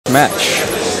match.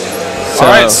 So,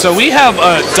 all right, so we have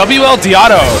WL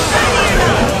Diato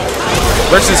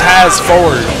versus hAZ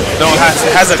forward. No,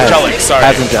 hAZ Angelic. Sorry.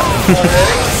 hAZ Angelic.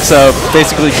 So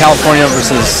basically, California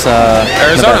versus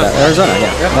Arizona. Nevada. Arizona,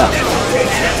 yeah.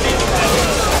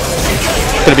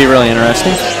 It's gonna be really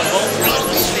interesting.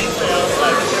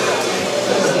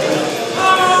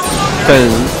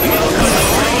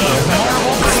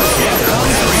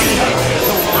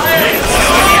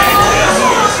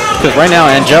 Because right now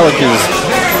Angelic is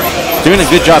doing a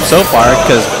good job so far,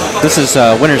 because this is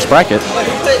winner's bracket.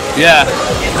 Yeah.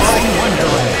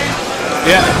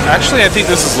 Yeah, actually I think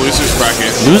this is loser's bracket.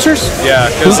 Losers? Yeah,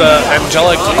 because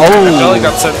Angelic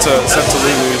got sent to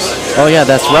losers. Oh yeah,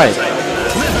 that's right.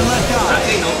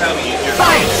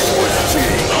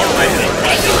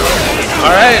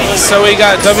 All right, so we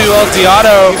got WL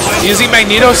Diato using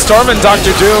Magneto, Storm, and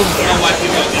Dr. Doom.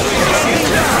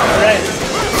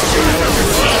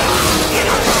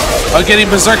 Oh, getting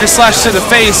Berserker Slash to the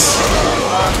face.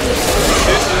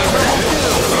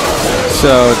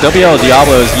 So WL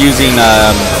Diablo is using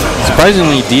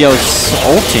surprisingly Dio's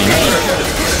ulti.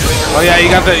 Oh yeah, you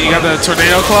got the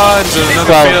Tornado Claw and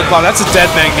another Fatal Claw. That's a dead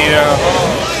Magneto.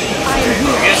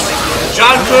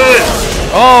 John Good.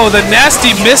 Oh, the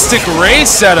nasty Mystic Ray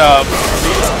setup.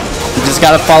 You just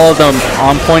gotta follow the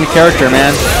on-point character,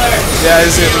 man. Yeah,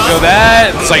 he's gonna go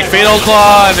that. It's like Fatal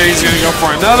Claw, and then he's gonna go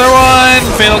for another one.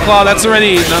 Fatal Claw, that's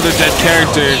already another dead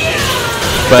character.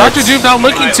 But Dr. Doom not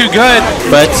looking too good.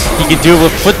 But he could do it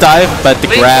with foot dive, but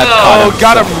the grab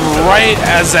got him right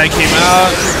as that came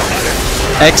out.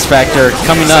 X Factor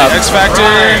coming up. X Factor.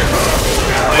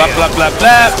 Blah, blah, blah,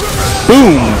 blah.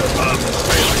 Boom.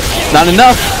 Not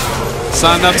enough. It's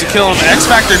not enough to kill him. X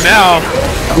Factor now.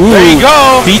 Ooh, there you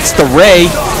go. Beats the Ray.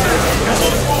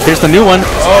 Here's the new one.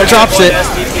 Oh, drops it.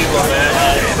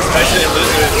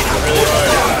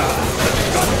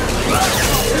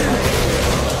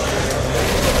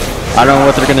 I don't know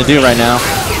what they're gonna do right now.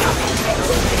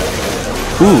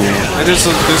 Ooh. And there's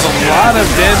a lot of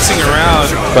dancing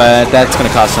around. But that's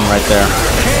gonna cost them right there.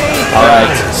 All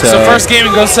right. So first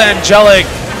game goes to Angelic.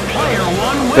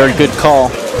 Very good call.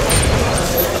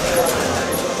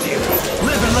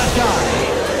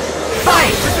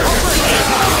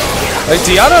 Like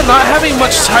Diato not having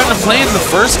much time to play in the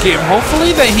first game.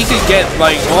 Hopefully that he could get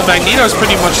well, Magneto's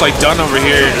pretty much like done over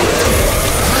here.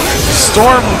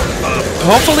 Storm.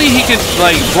 Hopefully he could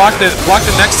like block the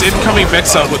next incoming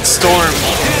mix-up with Storm.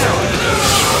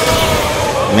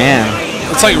 Man.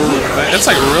 It's like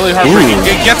really heartbreaking.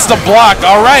 It gets the block.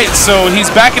 All right, so he's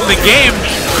back in the game.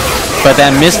 But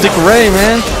that Mystic Ray,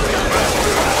 man.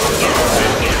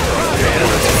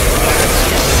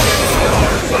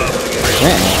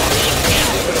 Man.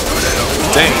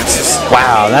 Dang, it's just...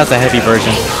 Wow, that's a heavy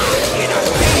version.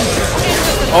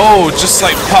 Oh, just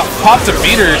like popped a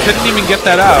beater. Couldn't even get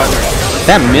that out.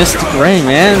 That Mystic Ray,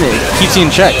 man, it keeps you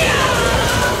in check.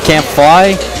 Can't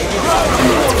fly.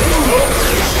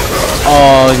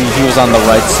 Oh, he was on the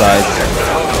right side.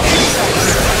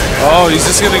 Oh, he's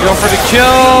just gonna go for the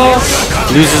kill.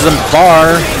 Loses him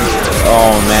far.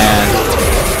 Oh man.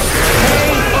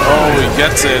 Oh, he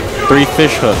gets it. 3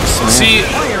 fish hooks. Man. See,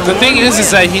 the thing is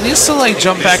that he needs to like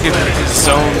jump back and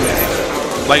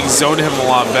zone him a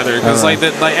lot better, because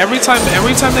every time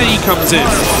that he comes in,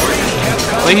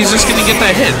 like he's just gonna get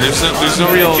that hit. There's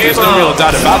no real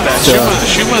doubt about that.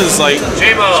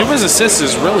 Shuma's assist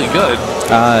is really good.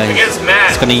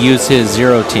 He's gonna use his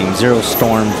Zero team, Zero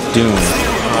Storm Doom.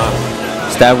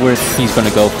 Is that what he's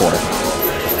gonna go for?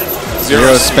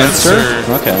 Zero Spencer?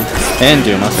 Okay. And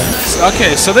Doom, okay.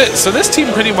 Okay, so this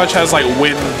team pretty much has like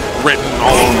win written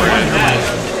all over it.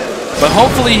 But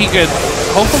hopefully he could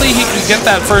get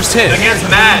that first hit. Against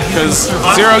Matt. Because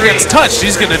Zero gets touched,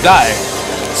 he's gonna die.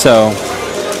 So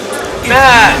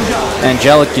Matt.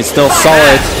 Angelic is still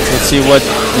solid. Let's see what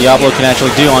Diablo can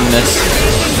actually do on this.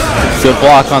 Good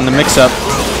block on the mix-up.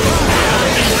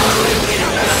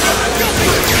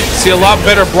 See a lot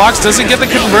better blocks. Doesn't get the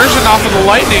conversion off of the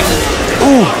lightning.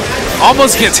 Ooh,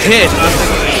 almost gets hit.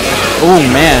 Oh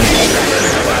man,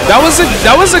 that was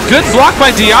a good block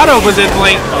by Diato, but then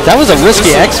like that was a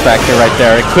risky X Factor right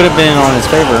there. It could have been on his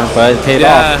favor, but it paid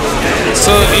off.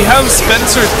 So you have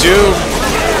Spencer Doom.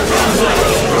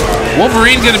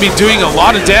 Wolverine gonna be doing a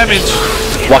lot of damage.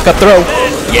 Walk up throw.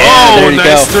 Yeah, oh, there you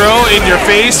nice go. throw in your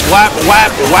face. Whap,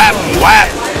 whap, whap, whap.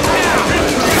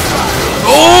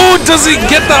 Oh, does he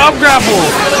get the up grapple?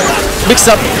 Mix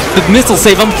up the missile,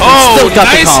 save him. Oh, still got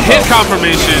nice the combo. hit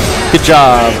confirmation. Good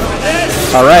job.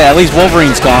 All right, at least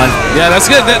Wolverine's gone. Yeah, that's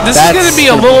good. This is going to be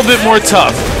a little bit more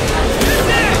tough.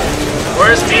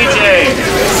 Where's DJ?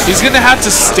 He's going to have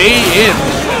to stay in.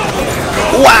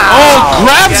 Wow! Oh,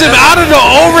 grabs him out of the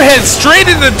overhead, straight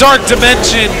in the dark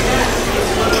dimension.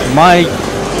 My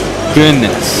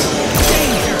goodness.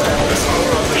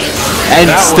 And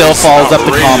That still was follows up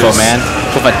the combo, outrageous. man,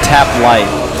 with a tap light.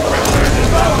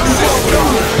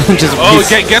 Just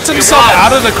Gets himself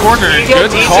out of the corner.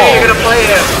 Good call. You're gonna play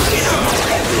him.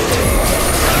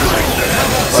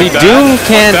 See, Doom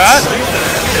can't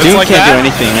do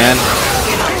anything, man.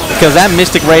 Because that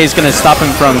Mystic Ray is gonna stop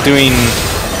him from doing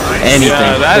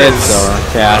anything.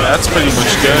 Yeah, that's pretty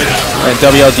much good. And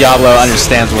WL Diablo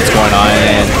understands what's going on,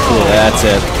 and that's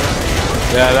it.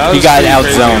 Yeah, that was He got pretty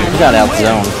outzoned. crazy. He got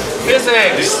outzoned.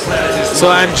 Physics.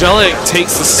 So Angelic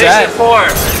takes the set. 64,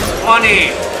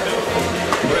 20.